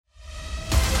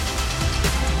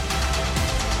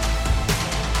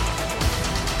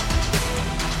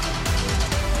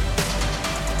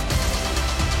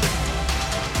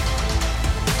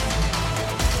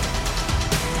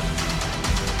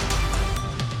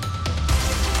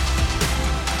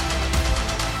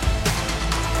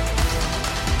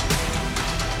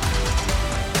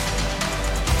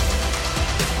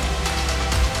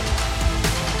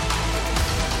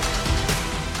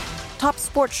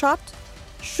passport shopped?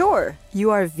 Sure, you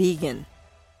are vegan.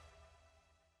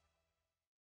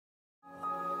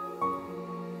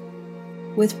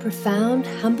 With profound,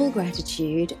 humble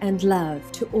gratitude and love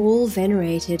to all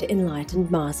venerated enlightened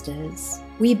masters,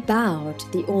 we bow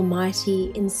to the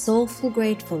Almighty in soulful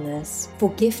gratefulness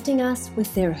for gifting us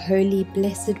with their holy,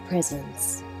 blessed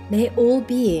presence. May all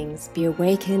beings be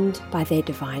awakened by their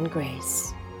divine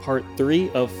grace. Part 3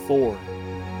 of 4.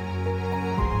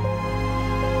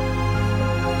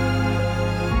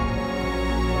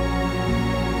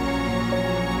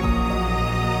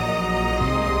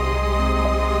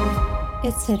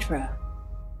 Etc.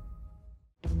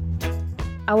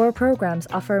 Our programs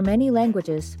offer many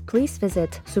languages. Please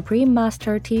visit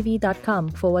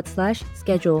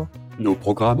suprememastertv.com/schedule. Nos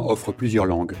programmes offrent plusieurs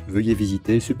langues. Veuillez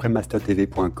visiter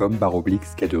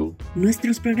suprememastertv.com/schedule.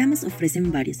 Nuestros programas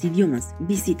ofrecen varios idiomas.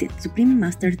 Visite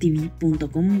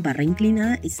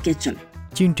suprememastertv.com/schedule.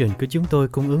 Chương trình của chúng tôi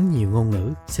cung ứng nhiều ngôn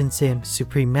ngữ. Xin xem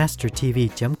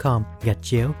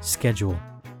suprememastertv.com/schedule.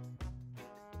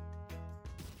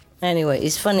 Anyway,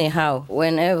 it's funny how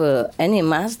whenever any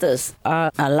masters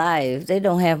are alive, they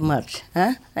don't have much.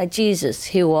 Like Jesus,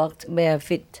 he walked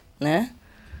barefoot.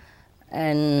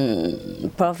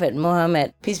 And Prophet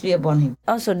Muhammad, peace be upon him,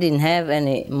 also didn't have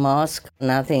any mosque,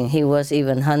 nothing. He was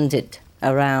even hunted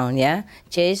around,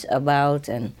 chased about,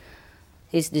 and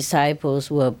his disciples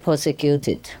were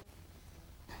persecuted.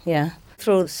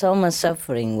 Through so much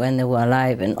suffering when they were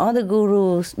alive. And all the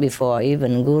gurus before,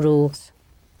 even gurus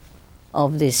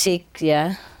of the Sikh,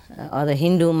 or the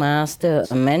Hindu master,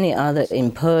 and many others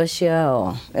in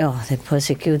Persia, they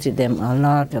persecuted them, a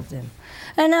lot of them.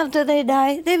 And after they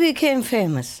died, they became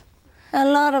famous. A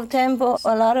lot of temples,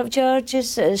 a lot of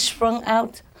churches sprung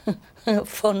out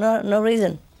for no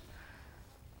reason.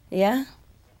 Can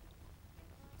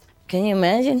you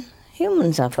imagine?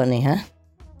 Humans are funny, huh?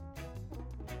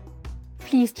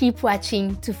 Please keep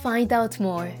watching to find out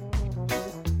more.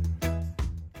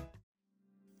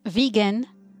 Vegan,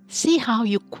 see how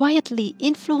you quietly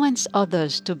influence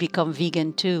others to become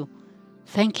vegan too.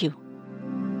 Thank you.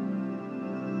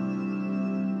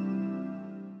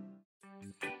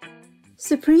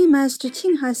 Supreme Master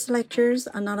Ching Hai's lectures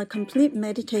are not a complete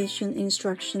meditation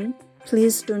instruction.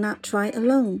 Please do not try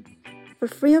alone. For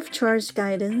free of charge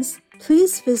guidance,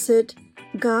 please visit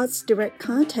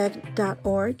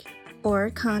godsdirectcontact.org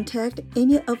or contact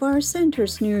any of our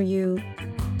centers near you.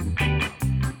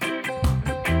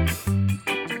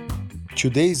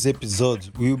 Today's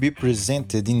episode will be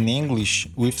presented in English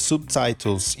with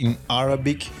subtitles in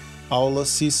Arabic,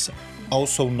 Aulacese,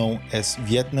 also known as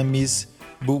Vietnamese,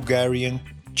 Bulgarian,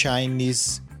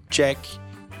 Chinese, Czech,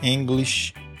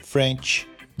 English, French,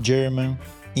 German,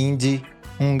 Hindi,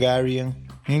 Hungarian,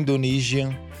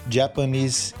 Indonesian,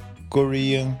 Japanese,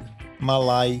 Korean,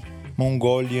 Malay,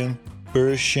 Mongolian,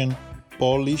 Persian,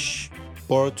 Polish,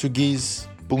 Portuguese,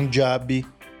 Punjabi,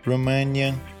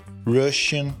 Romanian,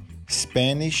 Russian,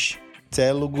 Spanish,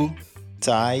 Telugu,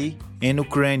 Thai, and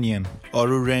Ukrainian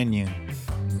or Iranian.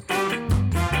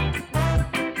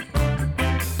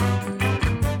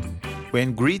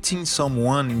 When greeting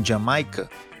someone in Jamaica,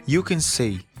 you can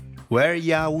say, "Where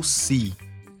ya si?"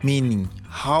 meaning,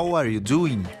 "How are you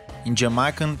doing?" in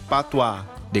Jamaican Patois,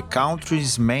 the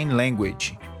country's main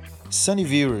language. Sunny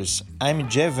viewers, I'm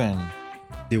Jevan.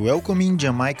 The welcoming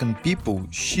Jamaican people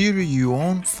cheer you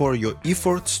on for your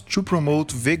efforts to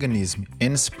promote veganism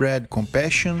and spread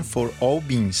compassion for all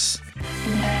beings.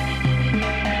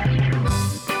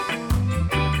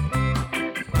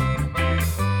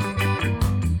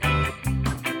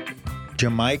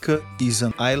 Jamaica is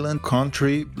an island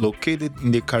country located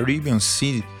in the Caribbean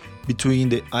Sea between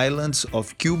the islands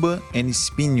of Cuba and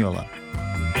Hispaniola.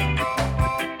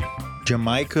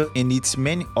 Jamaica and its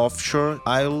many offshore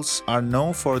isles are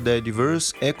known for their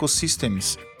diverse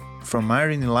ecosystems, from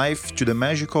marine life to the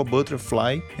magical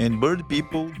butterfly and bird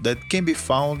people that can be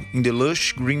found in the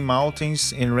lush green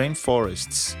mountains and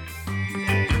rainforests.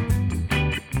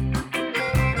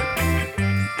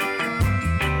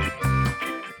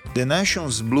 The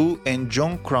nation's Blue and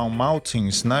John Crown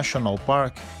Mountains National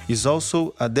Park is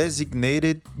also a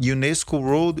designated UNESCO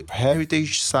World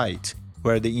Heritage Site,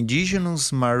 where the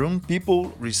indigenous Maroon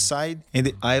people reside and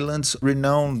the island's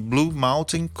renowned Blue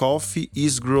Mountain coffee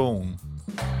is grown.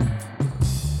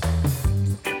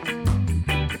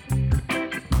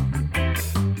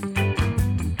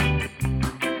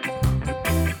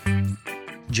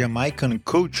 Jamaican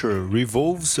culture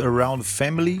revolves around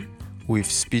family, with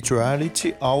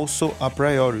spirituality also a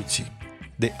priority.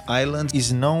 The island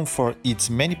is known for its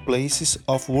many places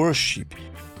of worship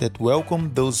that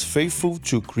welcome those faithful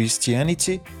to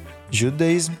Christianity,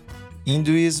 Judaism,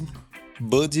 Hinduism,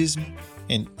 Buddhism,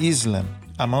 and Islam,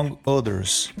 among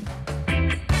others.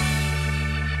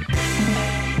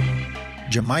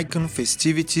 Jamaican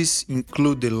festivities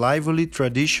include the lively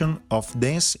tradition of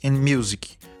dance and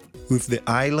music, with the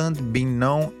island being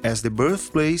known as the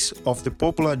birthplace of the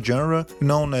popular genre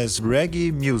known as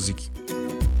reggae music.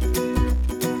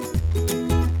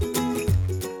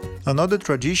 Another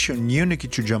tradition unique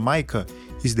to Jamaica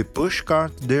is the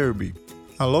pushcart derby,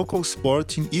 a local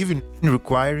sport even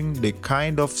requiring the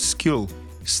kind of skill,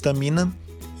 stamina,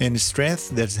 and strength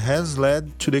that has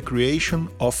led to the creation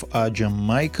of a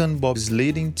Jamaican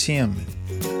bobsledding team.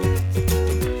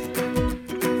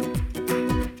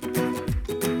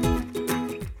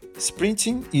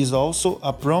 Sprinting is also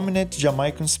a prominent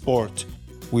Jamaican sport,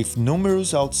 with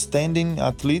numerous outstanding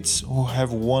athletes who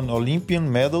have won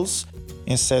Olympian medals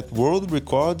and set world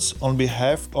records on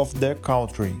behalf of their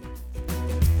country.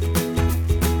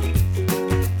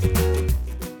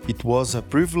 It was a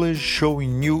privilege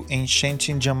showing you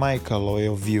Enchanting Jamaica,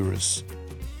 loyal viewers.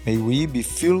 May we be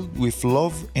filled with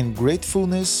love and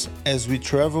gratefulness as we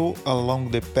travel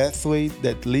along the pathway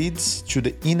that leads to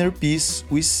the inner peace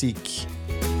we seek.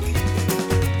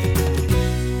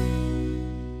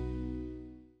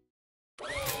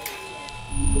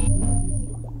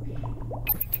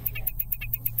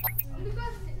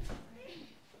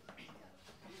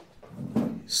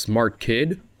 Smart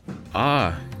kid?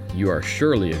 Ah, you are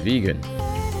surely a vegan.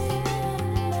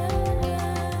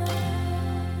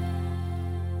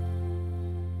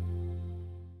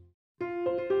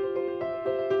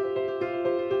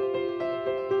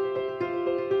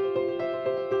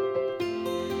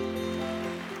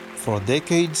 For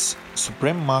decades,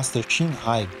 Supreme Master Ching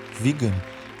Hai, vegan,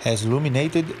 has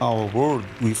illuminated our world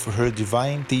with her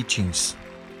divine teachings.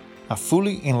 A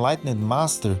fully enlightened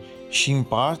master, she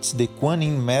imparts the Kuan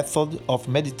Yin method of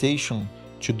meditation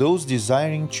to those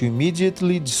desiring to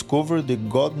immediately discover the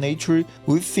God nature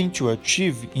within to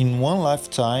achieve in one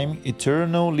lifetime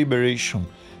eternal liberation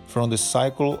from the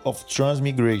cycle of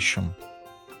transmigration.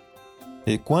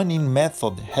 The Kuan Yin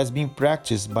method has been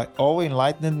practiced by all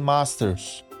enlightened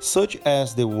masters, such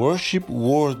as the worship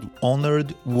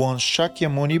world-honored one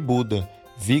Shakyamuni Buddha,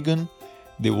 vegan,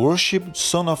 the worshipped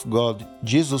Son of God,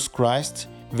 Jesus Christ,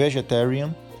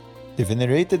 vegetarian, the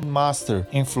venerated master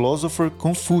and philosopher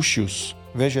Confucius,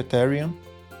 vegetarian,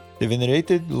 the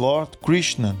venerated Lord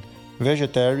Krishna,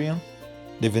 vegetarian,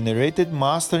 the venerated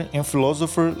master and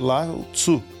philosopher Lao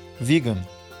Tzu, vegan,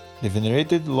 the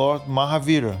venerated Lord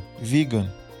Mahavira, vegan,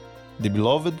 the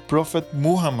beloved Prophet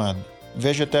Muhammad,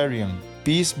 vegetarian,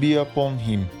 peace be upon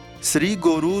him, Sri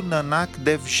Guru Nanak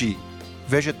Dev Ji,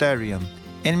 vegetarian,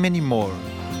 and many more.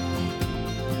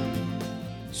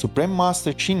 Supreme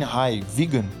Master Ching Hai,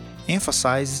 vegan,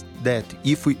 emphasizes that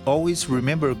if we always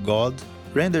remember God,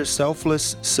 render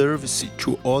selfless service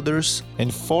to others,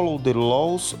 and follow the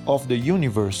laws of the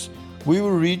universe, we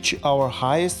will reach our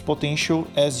highest potential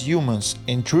as humans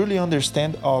and truly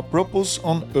understand our purpose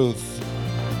on earth.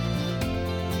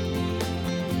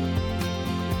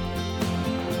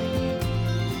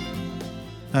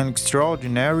 An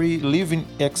extraordinary living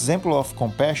example of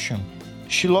compassion,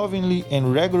 she lovingly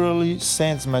and regularly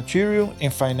sends material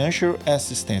and financial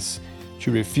assistance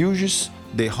to refugees,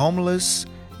 the homeless,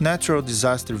 natural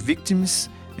disaster victims,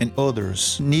 and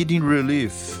others needing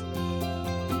relief.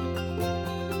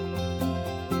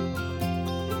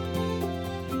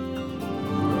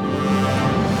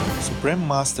 Supreme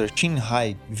Master Ching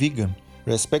Hai, vegan,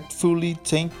 respectfully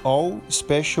thank all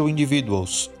special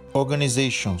individuals,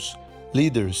 organizations,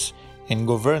 leaders, and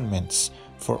governments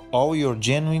for all your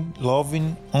genuine,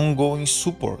 loving, ongoing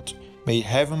support. May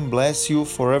heaven bless you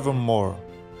forevermore.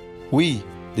 We,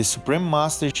 the Supreme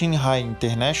Master Ching Hai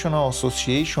International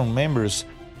Association members,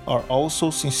 are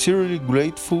also sincerely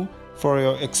grateful for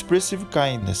your expressive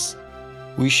kindness,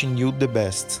 wishing you the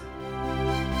best.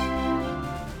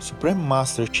 Supreme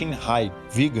Master Ching Hai,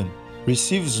 vegan,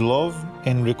 receives love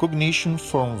and recognition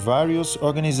from various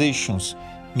organizations,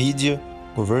 media,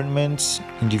 governments,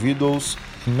 individuals,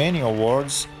 and many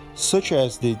awards, such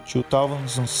as the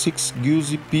 2006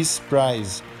 Gussie Peace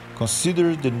Prize,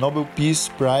 considered the Nobel Peace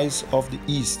Prize of the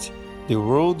East, the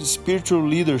World Spiritual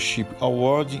Leadership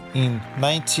Award in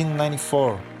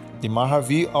 1994, the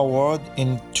Mahavir Award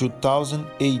in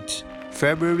 2008,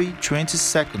 February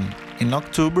 22nd and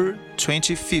October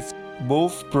 25th,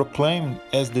 both proclaimed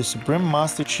as the Supreme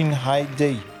Master Ching Hai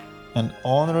Day, an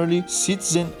honorary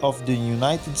citizen of the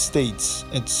United States,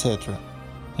 etc.,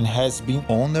 and has been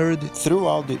honored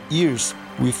throughout the years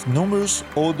with numerous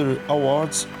other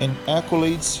awards and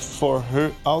accolades for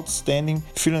her outstanding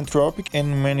philanthropic and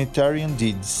humanitarian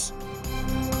deeds.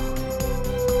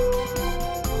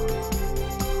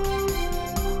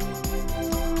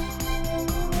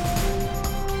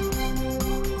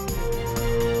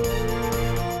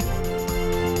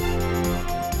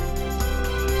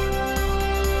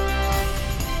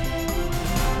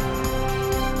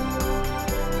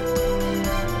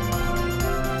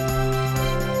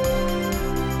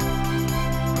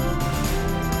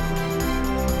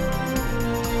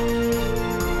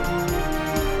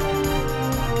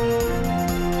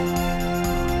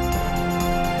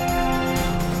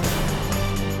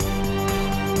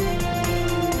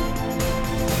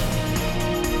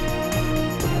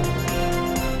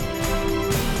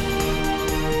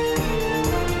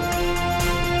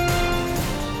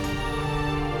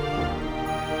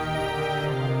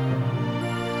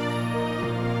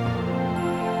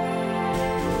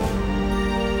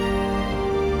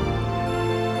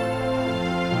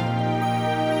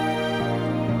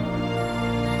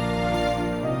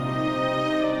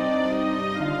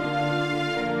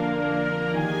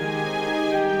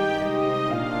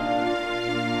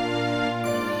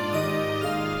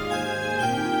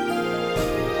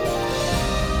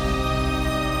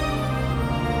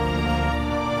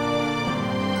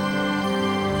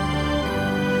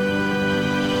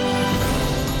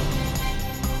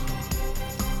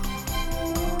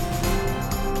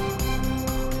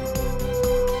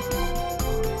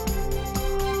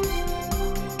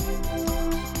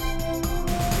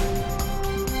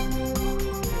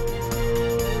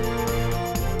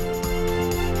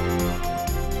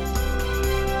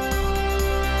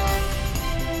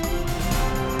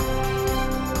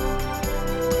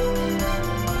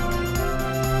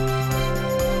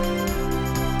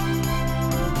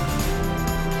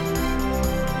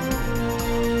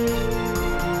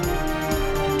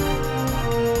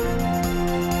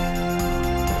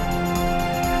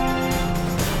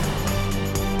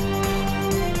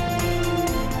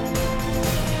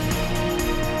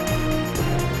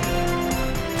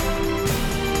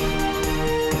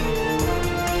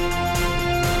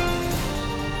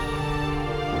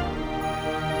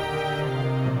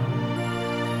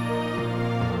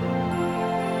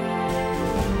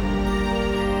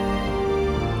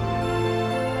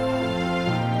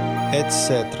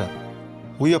 etc.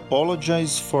 We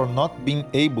apologize for not being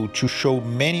able to show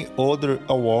many other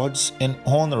awards and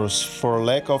honors for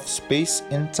lack of space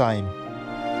and time.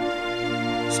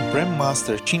 Supreme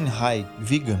Master Chin Hai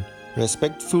Vegan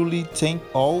respectfully thank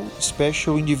all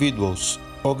special individuals,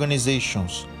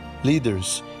 organizations,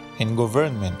 leaders, and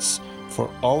governments for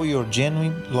all your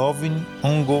genuine, loving,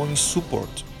 ongoing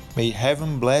support. May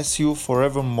heaven bless you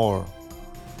forevermore.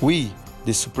 We,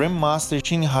 the Supreme Master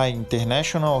Chin Hai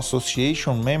International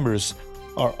Association members,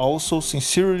 are also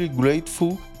sincerely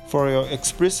grateful for your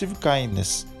expressive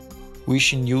kindness,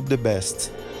 wishing you the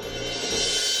best.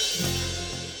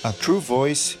 A true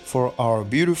voice for our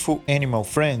beautiful animal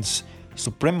friends,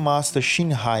 Supreme Master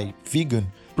Chin Hai Vegan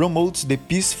promotes the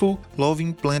peaceful,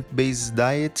 loving plant-based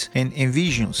diet and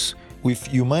envisions, with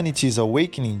humanity's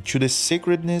awakening to the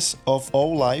sacredness of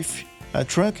all life, a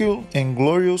tranquil and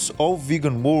glorious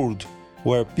all-vegan world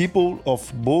where people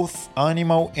of both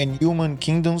animal and human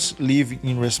kingdoms live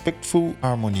in respectful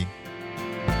harmony.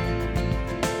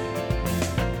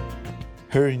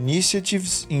 Her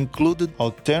initiatives included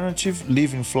alternative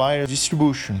living flyer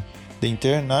distribution, the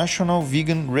International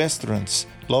Vegan Restaurants,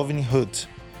 Loving Hut,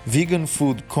 vegan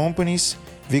food companies,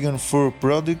 vegan fur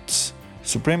products,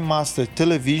 Supreme Master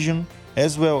Television,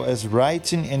 as well as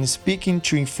writing and speaking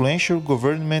to influential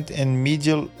government and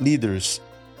media leaders,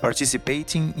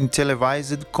 participating in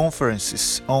televised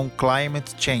conferences on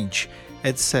climate change,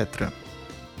 etc.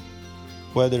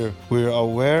 Whether we're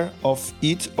aware of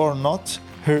it or not,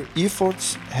 her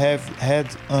efforts have had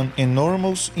an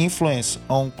enormous influence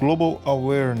on global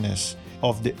awareness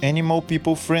of the animal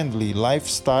people-friendly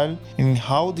lifestyle and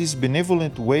how this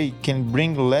benevolent way can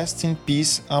bring lasting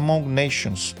peace among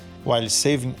nations, while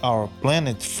saving our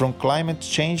planet from climate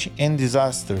change and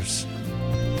disasters.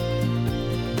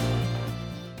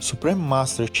 Supreme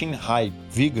Master Chin Hai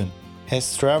Vegan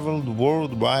has traveled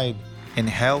worldwide and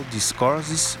held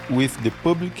discourses with the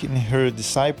public and her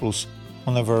disciples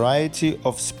on a variety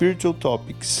of spiritual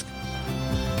topics.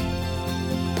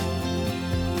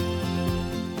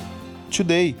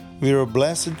 Today, we are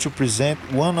blessed to present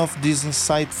one of these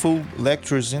insightful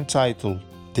lectures entitled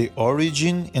The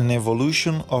Origin and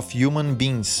Evolution of Human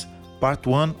Beings, Part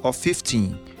 1 of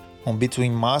 15, on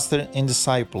Between Master and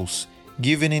Disciples,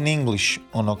 given in English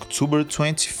on October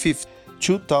 25,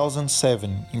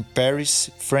 2007 in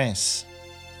Paris, France.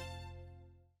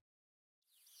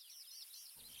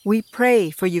 We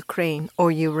pray for Ukraine, O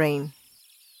you reign.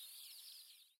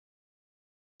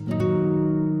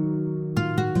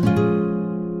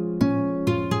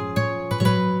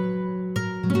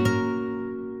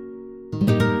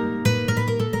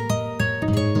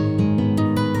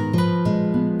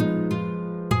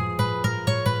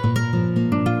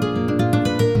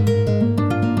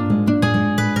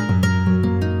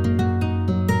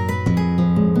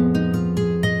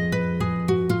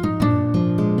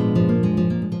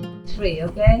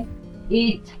 Okay?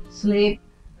 Eat, sleep,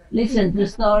 listen to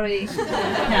story.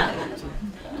 Yeah.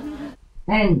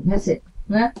 And that's it.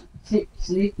 Huh?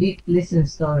 Sleep, eat, listen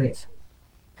story.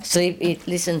 Sleep, eat,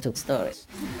 listen to story.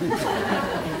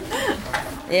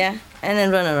 Yeah? And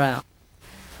then run around.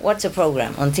 Watch a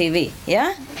program on TV.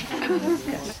 Yeah?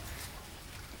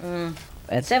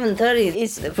 At 7:30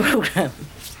 it's the program.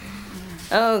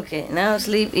 Okay, now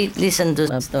sleep, eat, listen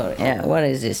to a story. Yeah, what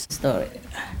is this story?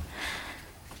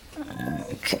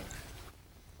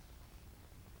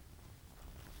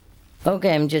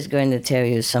 Okay, I'm just going to tell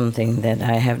you something that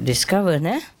I have discovered,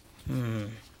 eh?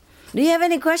 Do you have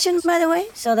any questions, by the way,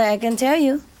 so that I can tell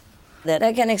you, that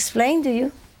I can explain to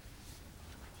you?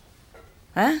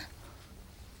 Huh?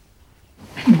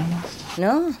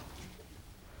 No?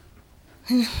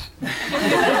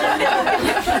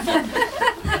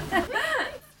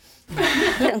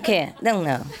 Don't care, don't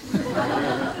know.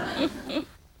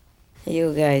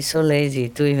 You guys so lazy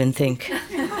to even think,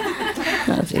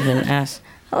 not even ask.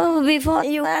 Oh, before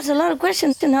you asked a lot of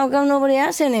questions, and how come nobody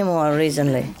asks anymore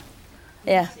recently?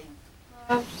 Yeah.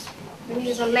 Maybe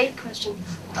it's a late question.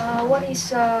 What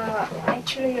is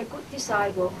actually a good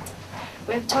disciple?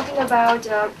 We're talking about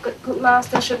good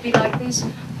master should be like this,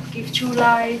 give true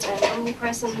light and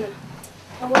omnipresent.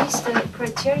 What is the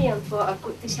criterion for a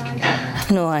good disciple?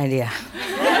 No idea.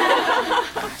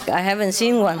 I haven't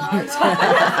seen one.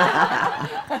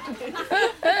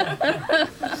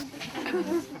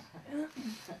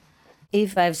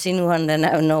 If I've seen one, then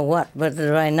I know what. But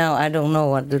right now, I don't know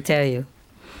what to tell you.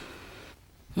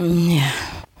 Yeah.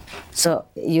 So,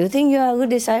 you think you are a good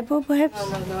disciple, perhaps?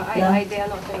 No. I dare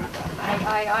not think that.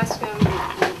 I ask him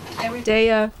every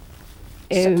day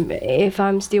if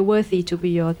I'm still worthy to be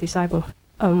your disciple.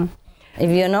 If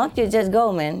you're not, you just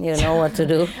go, man. You know what to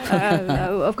do.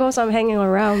 Of course, I'm hanging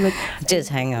around, but just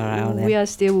hang around. We are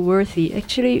still worthy.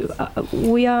 Actually,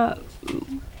 we are.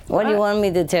 What do you want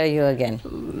me to tell you again?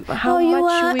 How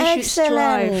much we should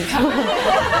strive.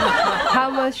 How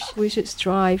much we should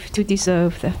strive to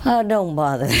deserve that. Oh, don't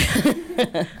bother.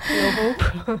 No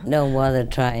hope. Don't bother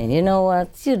trying. You know what?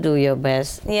 You do your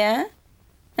best, yeah?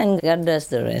 And God does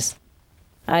the rest.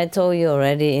 I told you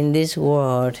already, in this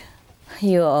world,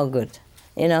 you're all good.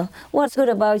 You know, what's good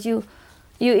about you?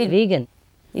 You eat vegan.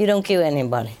 You don't kill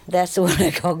anybody. That's what I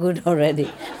call good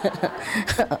already.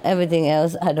 Everything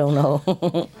else, I don't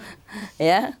know.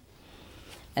 Yeah?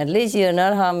 At least you're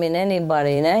not harming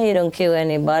anybody. You don't kill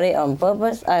anybody on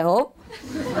purpose, I hope.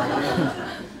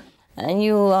 And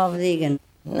you are vegan.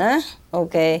 Nah?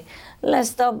 Okay.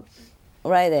 Let's stop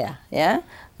right there. Yeah?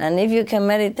 And if you can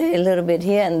meditate a little bit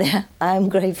here and there, I'm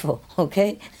grateful.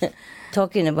 Okay?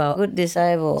 Talking about good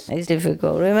disciple is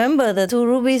difficult. Remember the 2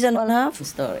 rubies and 1/2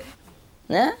 story?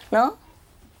 Yeah? No?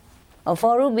 Or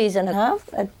 4 rubies and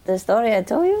 1/2? The story I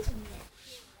told you?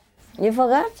 You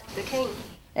forgot? The king.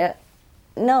 Yeah.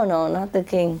 No, not the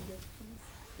king.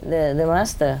 The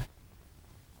master.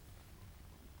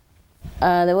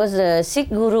 There was a Sikh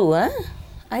guru, huh?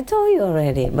 I told you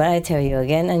already, but I tell you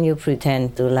again and you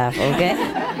pretend to laugh, okay?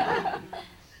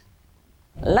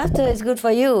 Laughter is good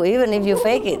for you, even if you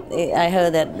fake it. I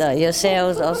heard that your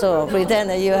cells also pretend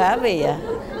that you're happy, yeah?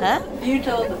 Huh? You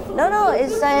told them. No,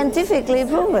 it's scientifically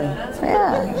proven.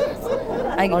 Yeah.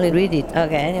 I only read it.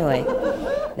 Okay, anyway.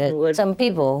 There were some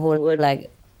people who were like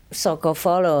so-called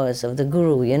followers of the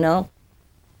guru, you know?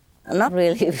 Not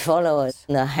really followers,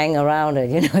 hang around it,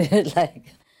 you know, just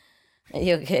like,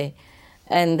 okay.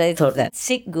 And they thought that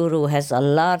Sikh guru has a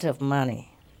lot of money.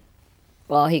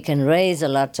 Well, he can raise a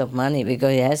lot of money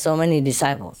because he has so many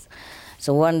disciples.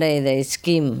 So one day they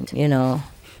schemed, you know,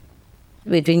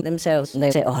 between themselves.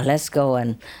 They say, oh, let's go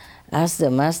and ask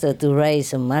the master to raise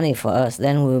some money for us.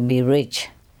 Then we'll be rich.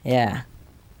 Yeah.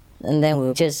 And then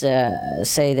we'll just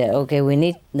say that, okay, we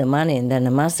need the money. And then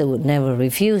the master would never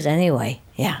refuse anyway.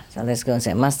 Yeah. So let's go and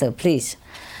say, master, please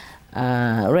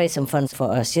raise some funds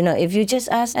for us. You know, if you just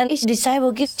ask and each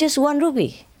disciple gives just 1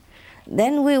 rupee,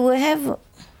 then we will have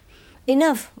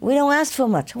enough. We don't ask for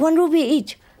much. 1 rupee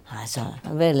each. That's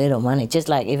very little money. Just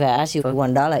like if I ask you for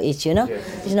 $1 each, you know?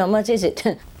 Yes. It's not much, is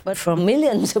it? But from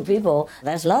millions of people,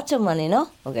 that's lots of money, no?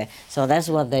 Okay, so that's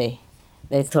what they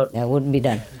thought that would be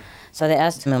done. So they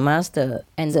asked the master,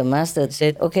 and the master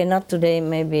said, okay, not today,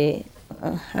 maybe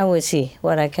I will see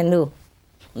what I can do.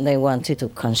 They wanted to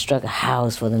construct a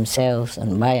house for themselves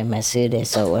and buy a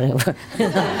Mercedes or whatever.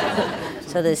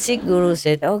 So the Sikh guru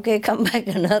said, okay, come back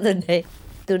another day.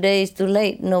 Today is too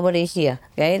late, nobody's here.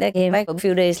 Okay, they came back a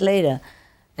few days later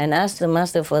and asked the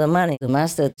master for the money. The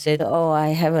master said, oh, I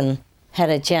haven't had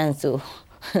a chance to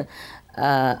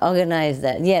organize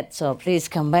that yet, so please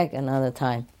come back another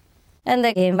time. And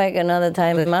they came back another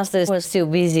time. The master was still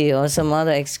busy or some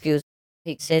other excuse.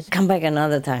 He said, come back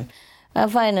another time.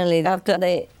 Finally, after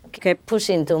they kept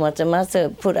pushing too much, the master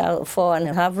put out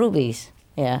 4.5 rupees.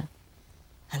 Yeah.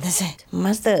 And they said,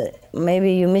 Master,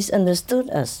 maybe you misunderstood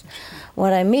us.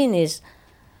 What I mean is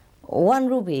 1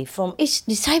 rupee from each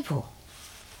disciple.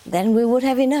 Then we would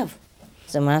have enough.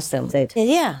 The master said,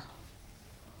 yeah,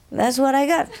 that's what I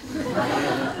got.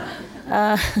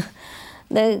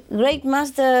 The great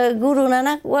master Guru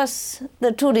Nanak was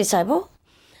the true disciple.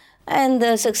 And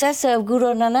the successor of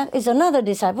Guru Nanak is another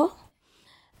disciple.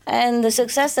 And the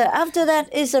successor after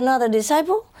that is another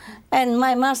disciple. And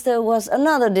my master was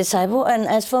another disciple. And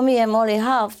as for me, I'm only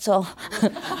half, so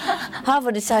half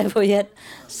a disciple yet.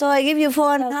 So I give you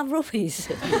 4.5 rupees.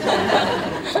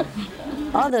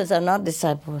 Others are not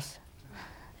disciples.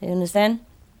 You understand?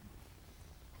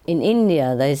 In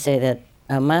India, they say that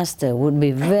a master would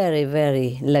be very,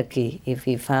 very lucky if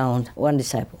he found 1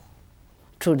 disciple,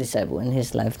 true disciple in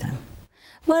his lifetime.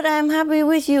 But I'm happy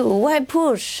with you. Why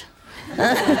push?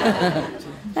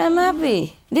 I'm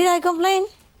happy. Did I complain?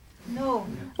 No.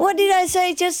 What did I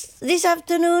say just this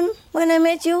afternoon when I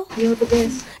met you? You're the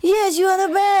best. Yes, you are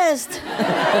the best.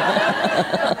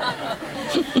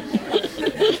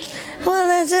 Well,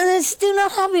 I'm still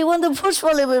not happy. Want to push for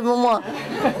a little bit more.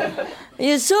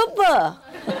 You're super.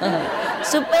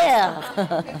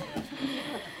 Super.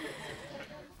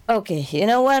 Okay, you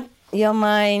know what? Your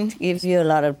mind gives you a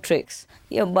lot of tricks.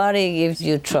 Your body gives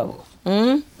you trouble.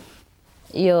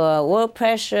 Your work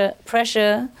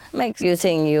pressure makes you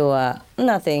think you are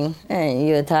nothing and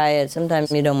you're tired.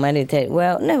 Sometimes you don't meditate.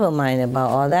 Well, never mind about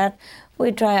all that.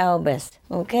 We try our best,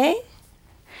 okay?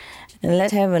 And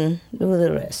let heaven do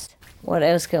the rest. What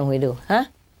else can we do, huh?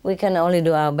 We can only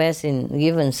do our best in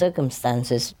given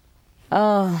circumstances.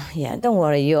 Oh, yeah, don't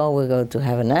worry, you all will go to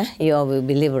heaven, eh? You all will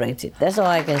be liberated. That's all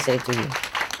I can say to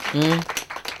you.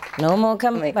 No more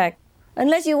coming back.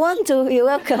 Unless you want to, you're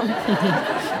welcome.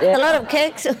 A lot of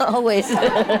cakes, always.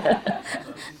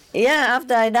 Yeah,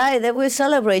 after I die, they will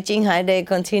celebrate Qinghai Day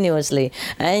continuously.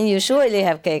 And you surely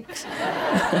have cakes.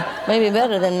 Maybe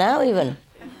better than now, even.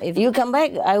 If you come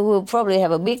back, I will probably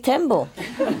have a big temple.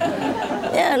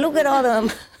 Yeah, look at all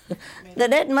the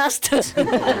dead masters.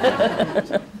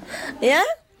 Yeah?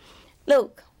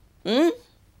 Look.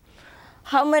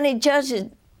 How many churches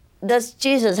does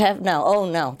Jesus have now? Oh,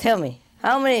 now, tell me.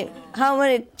 How many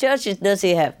churches does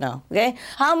he have now? Okay?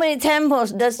 How many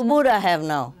temples does Buddha have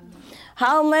now?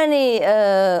 How many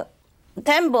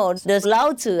temples does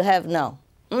Lao Tzu have now?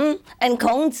 And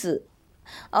Kongzi,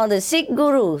 or the Sikh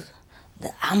gurus,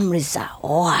 the Amritsar.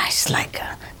 Oh, it's like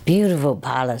a beautiful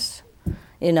palace.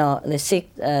 You know, the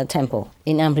Sikh temple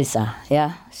in Amritsar.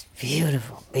 Yeah, it's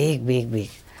beautiful, big, big,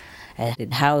 big. And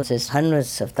it houses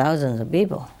hundreds of thousands of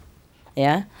people.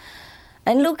 Yeah.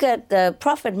 And look at the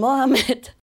Prophet Muhammad,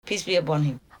 peace be upon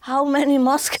him. How many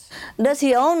mosques does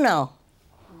he own now?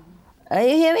 You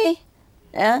hear me?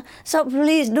 Yeah? So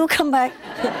please do come back.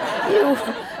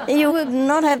 You will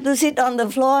not have to sit on the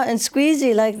floor and squeeze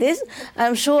it like this.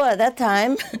 I'm sure at that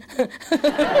time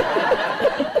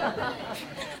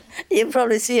you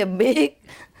probably see a big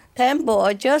temple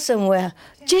or church somewhere.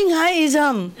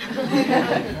 Qinghaiism.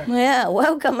 Yeah,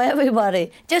 welcome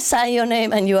everybody. Just sign your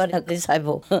name and you are a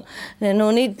disciple. There's no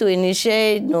need to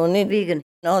initiate, no need vegan.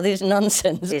 All this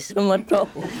nonsense is too much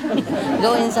trouble.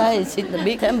 Go inside, sit the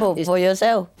big temple for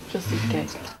yourself. Just eat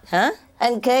cakes. Huh?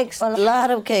 And cakes, a lot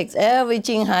of cakes. Every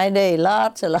Qinghai Day, a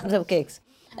lot of cakes.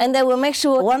 And they will make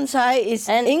sure one side is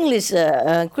an English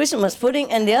Christmas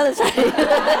pudding and the other side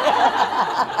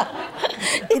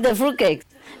is the fruit cake.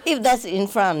 If that's in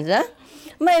France, huh?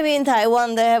 Maybe in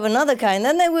Taiwan they have another kind,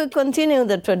 and they will continue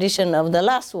the tradition of the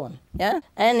last one. Yeah?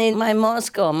 And in my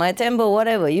mosque or my temple,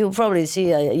 whatever, you probably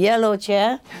see a yellow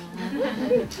chair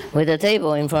with a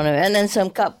table in front of it, and then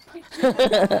some cup,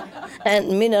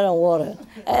 and mineral water,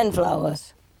 and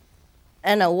flowers,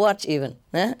 and a watch even,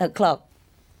 a clock,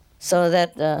 so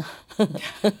that the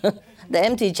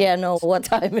empty chair knows what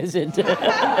time is it.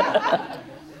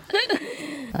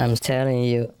 I'm telling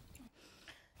you.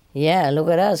 Yeah, look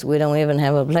at us. We don't even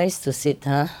have a place to sit,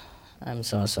 huh? I'm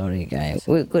so sorry, guys.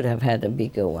 We could have had a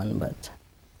bigger one, but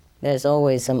there's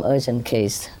always some urgent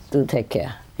case to take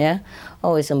care, yeah?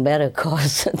 Always some better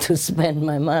cause to spend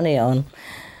my money on.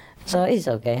 So it's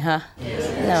okay, huh?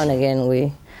 Yes. Now and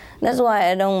again that's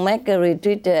why I don't make a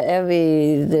retreat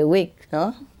every week,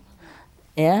 no?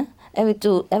 Yeah? Every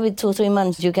 2-3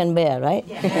 months you can bear, right?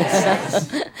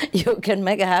 Yes. You can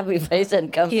make a happy face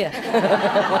and come here.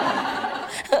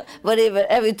 But even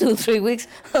every 2-3 weeks,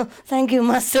 thank you,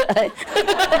 Master.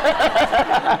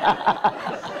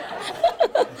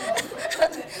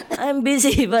 I'm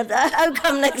busy, but I'll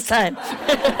come next time.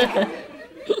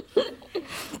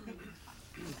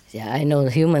 Yeah, I know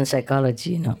human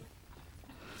psychology, you know.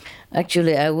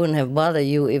 Actually, I wouldn't have bothered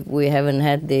you if we haven't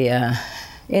had the,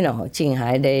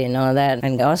 Qinghai Day and all that,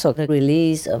 and also the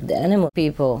release of the Animal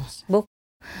People's book.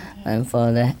 And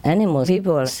for the animal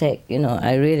people's sake,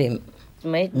 I really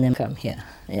made them come here.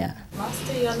 Yeah.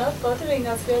 Master, you're not bothering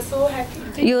us. We're so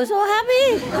happy. You're so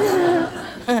happy?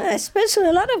 Especially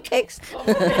a lot of cakes.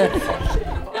 We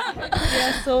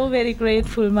are so very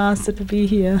grateful, Master, to be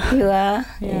here. You are?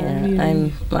 Yeah.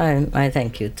 Really. I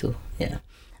thank you too. Yeah.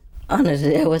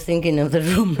 Honestly, I was thinking of the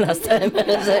room last time,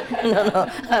 and I said, no,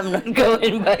 I'm not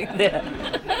going back there.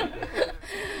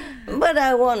 But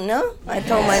I won't, no? I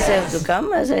told myself to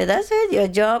come. I said, that's it, your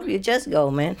job, you just go,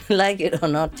 man. Like it or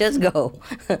not, just go.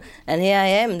 And here I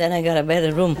am, then I got a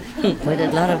better room with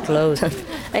a lot of clothes.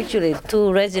 Actually,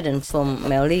 2 residents from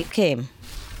Melli came.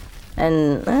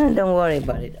 And don't worry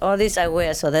about it. All this I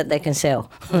wear so that they can sell.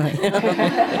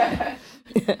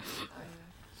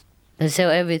 They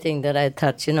sell everything that I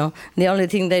touch, The only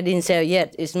thing they didn't sell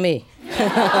yet is me.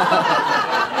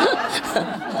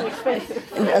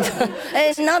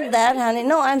 It's not that, honey.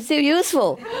 No, I'm still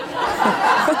useful.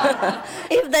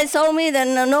 If they sold me,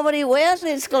 then nobody wears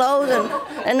these clothes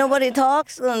and nobody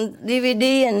talks on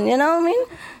DVD and, what I mean?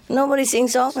 Nobody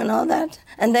sings songs and all that.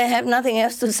 And they have nothing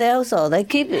else to sell, so they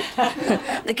keep it.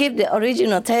 They keep the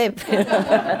original tape. You're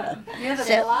the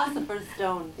philosopher's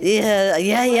stone. Yeah,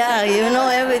 you know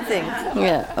everything.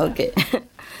 Yeah, okay.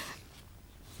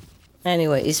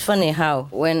 Anyway, it's funny how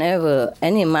whenever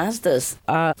any masters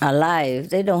are alive,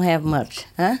 they don't have much.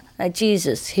 Huh? Like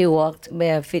Jesus, he walked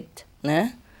bare feet. Huh?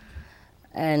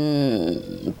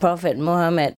 And Prophet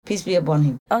Muhammad, peace be upon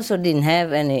him, also didn't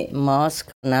have any mosque,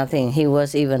 nothing. He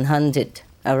was even hunted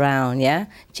around,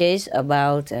 chased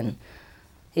about, and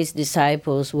his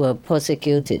disciples were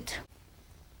persecuted,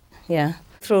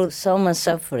 through so much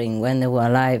suffering when they were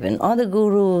alive. And all the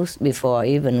gurus before,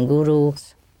 even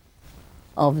gurus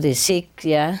of the Sikh,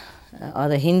 or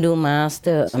the Hindu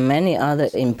master, and many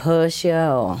others in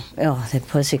Persia, they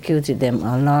persecuted them,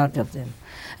 a lot of them.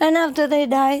 And after they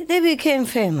died, they became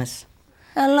famous.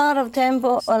 A lot of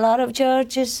temples, a lot of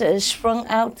churches sprung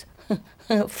out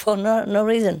for no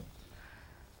reason.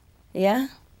 Yeah?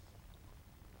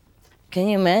 Can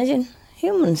you imagine?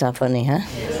 Humans are funny, huh?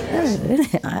 Really,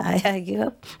 I give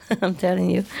up, I'm telling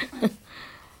you.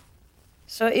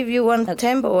 So if you want a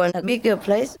temple or a bigger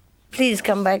place, please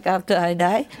come back after I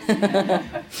die.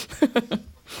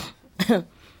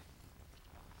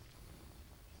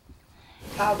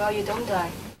 How about you don't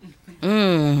die?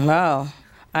 Wow,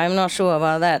 I'm not sure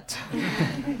about that.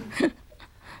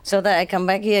 So that I come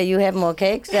back here, you have more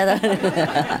cakes?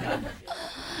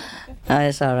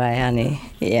 It's all right, honey.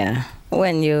 Yeah.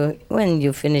 When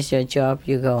you finish your job,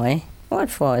 you go, eh?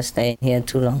 What for staying here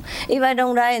too long? If I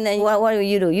don't die, then what will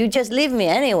you do? You just leave me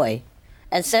anyway.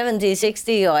 At 70,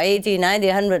 60, or 80, 90,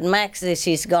 100 max,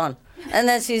 she's gone. And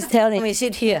then she's telling me,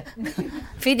 sit here,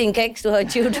 feeding cakes to her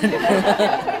children.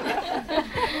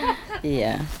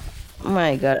 Yeah.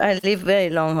 My God, I live very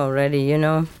long already, you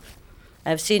know.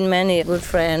 I've seen many good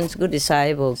friends, good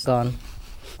disciples gone.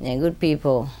 Yeah, good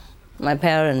people. My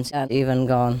parents are even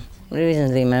gone.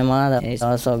 Recently, my mother is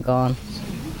also gone.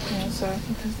 Yeah, sorry.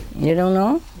 You don't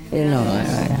know? You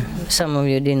know. Some of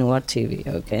you didn't watch TV.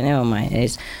 Okay, never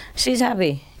mind. She's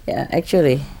happy. Yeah,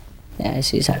 actually. Yeah,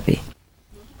 she's happy.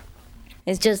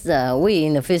 It's just we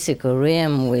in the physical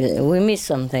realm, we miss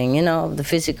something, you know, the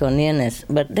physical nearness.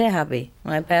 But they're happy.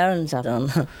 My parents are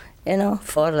on, you know,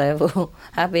 4th level.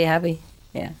 Happy.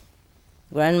 Yeah.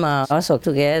 Grandma also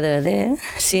together. They're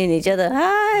seeing each other.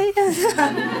 Hi.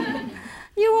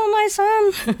 You are my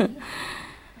son.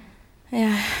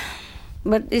 Yeah.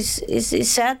 But it's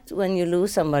sad when you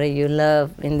lose somebody you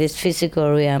love in this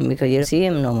physical realm because you see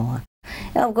him no more.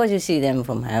 Yeah, of course you see them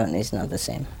from heaven. It's not the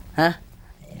same. Huh?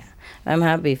 Yeah. I'm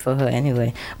happy for her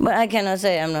anyway. But I cannot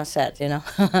say I'm not sad, you know.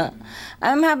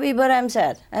 I'm happy, but I'm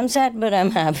sad. I'm sad, but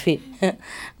I'm happy.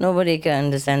 Nobody can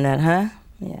understand that, huh?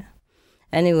 Yeah.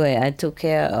 Anyway, I took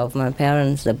care of my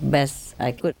parents the best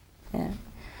I could. Yeah.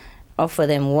 Offer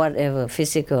them whatever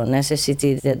physical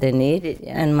necessity that they needed,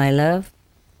 and my love,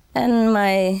 and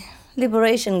my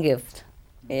liberation gift.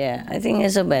 Yeah, I think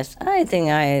it's the best. I think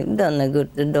I've done a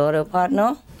good daughter part,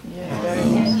 no? Yeah, very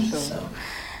much so.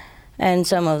 And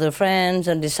some of the friends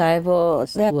and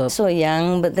disciples, they were so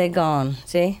young, but they're gone,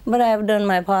 see? But I've done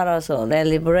my part also. They're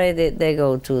liberated, they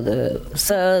go to the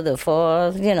 3rd, the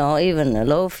 4th, you know, even the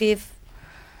low 5th.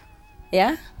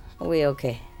 Yeah? We're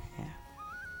okay. Yeah.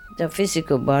 The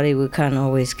physical body we can't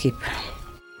always keep.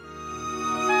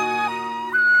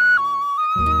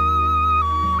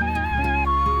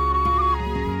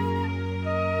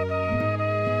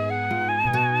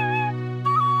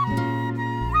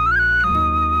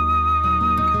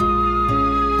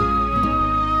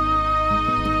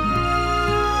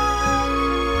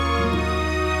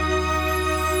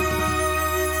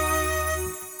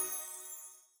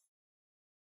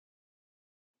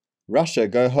 Russia,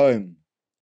 go home.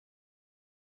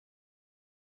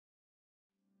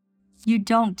 You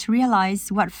don't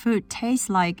realize what food tastes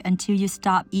like until you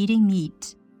stop eating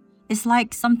meat. It's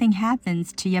like something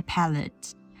happens to your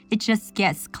palate. It just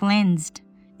gets cleansed.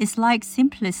 It's like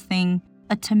simplest thing.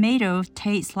 A tomato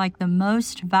tastes like the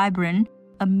most vibrant,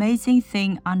 amazing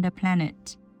thing on the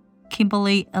planet.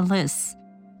 Kimberly Ellis,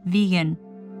 vegan.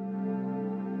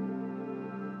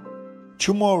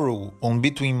 Tomorrow on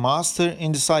Between Master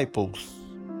and Disciples.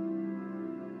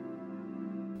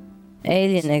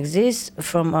 Aliens exist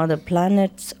from other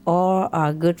planets or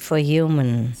are good for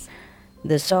humans.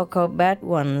 The so-called bad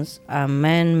ones are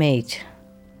man-made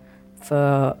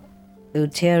for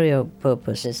ulterior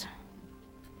purposes.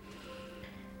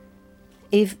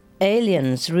 If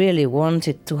aliens really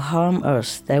wanted to harm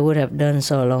us, they would have done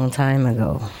so a long time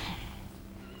ago.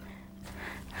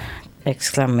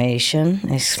 Exclamation.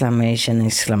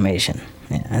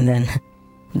 Yeah, and then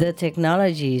the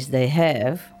technologies they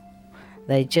have,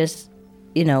 they just,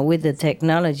 you know, with the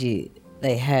technology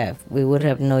they have, we would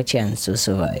have no chance to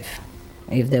survive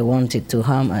if they wanted to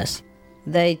harm us.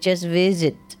 They just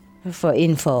visit for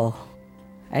info,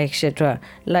 etc.,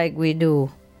 like we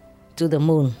do to the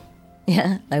moon.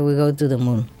 Yeah, like we go to the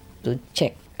moon to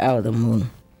check out the moon.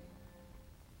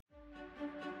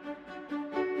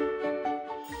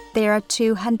 There are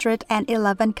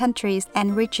 211 countries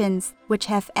and regions which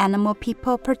have animal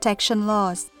people protection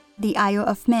laws. The Isle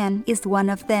of Man is one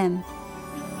of them.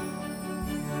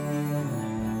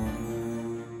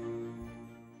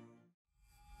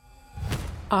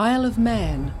 Isle of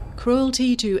Man,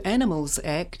 Cruelty to Animals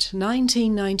Act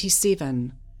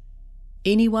 1997.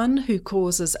 Anyone who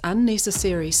causes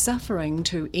unnecessary suffering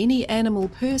to any animal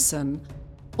person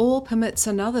or permits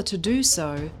another to do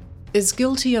so is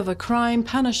guilty of a crime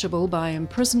punishable by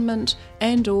imprisonment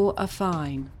and/or a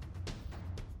fine.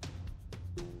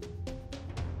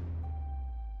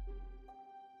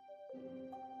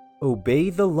 Obey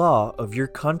the law of your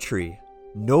country.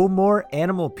 No more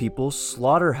animal people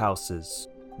slaughterhouses.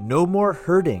 No more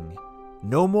hurting.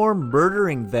 No more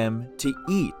murdering them to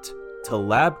eat, to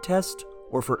lab test,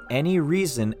 or for any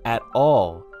reason at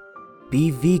all.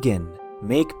 Be vegan.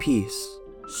 Make peace.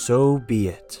 So be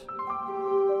it.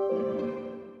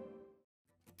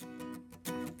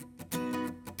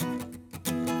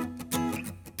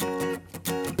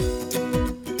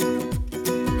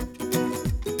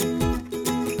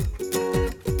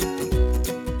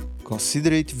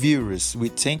 Considerate viewers, we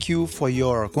thank you for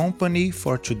your company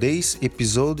for today's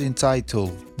episode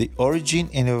entitled The Origin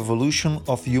and Evolution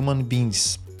of Human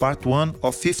Beings, Part 1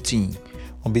 of 15,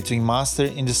 on Between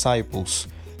Master and Disciples.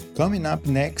 Coming up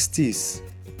next is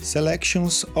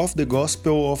Selections of the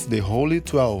Gospel of the Holy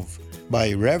 12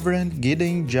 by Reverend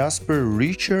Gideon Jasper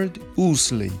Richard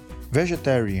Ousley,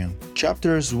 Vegetarian,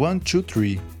 Chapters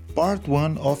 1-3, Part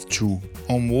 1 of 2,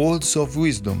 on Words of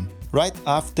Wisdom, right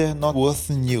after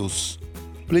Noteworthy News.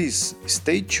 Please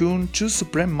stay tuned to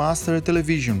Supreme Master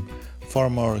Television for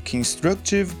more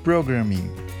constructive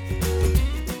programming.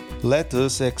 Let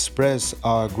us express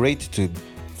our gratitude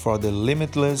for the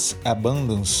limitless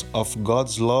abundance of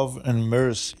God's love and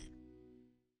mercy.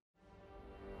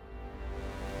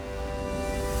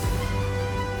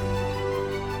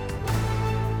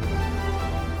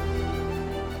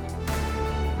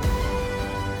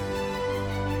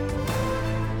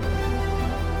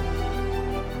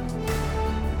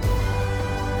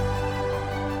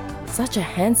 Such a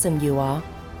handsome you are.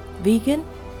 Vegan?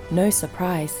 No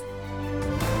surprise.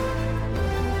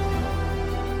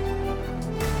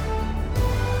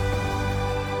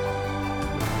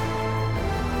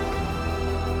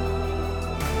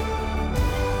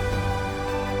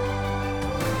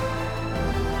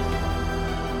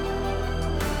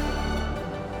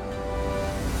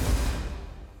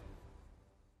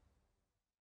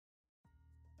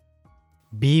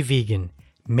 Be vegan.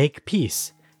 Make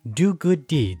peace. Do good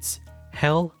deeds.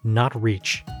 Hell not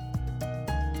reach.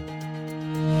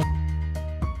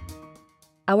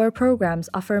 Our programs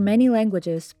offer many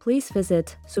languages. Please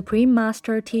visit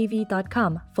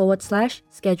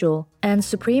suprememastertv.com/schedule and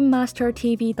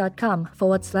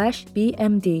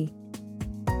suprememastertv.com/BMD.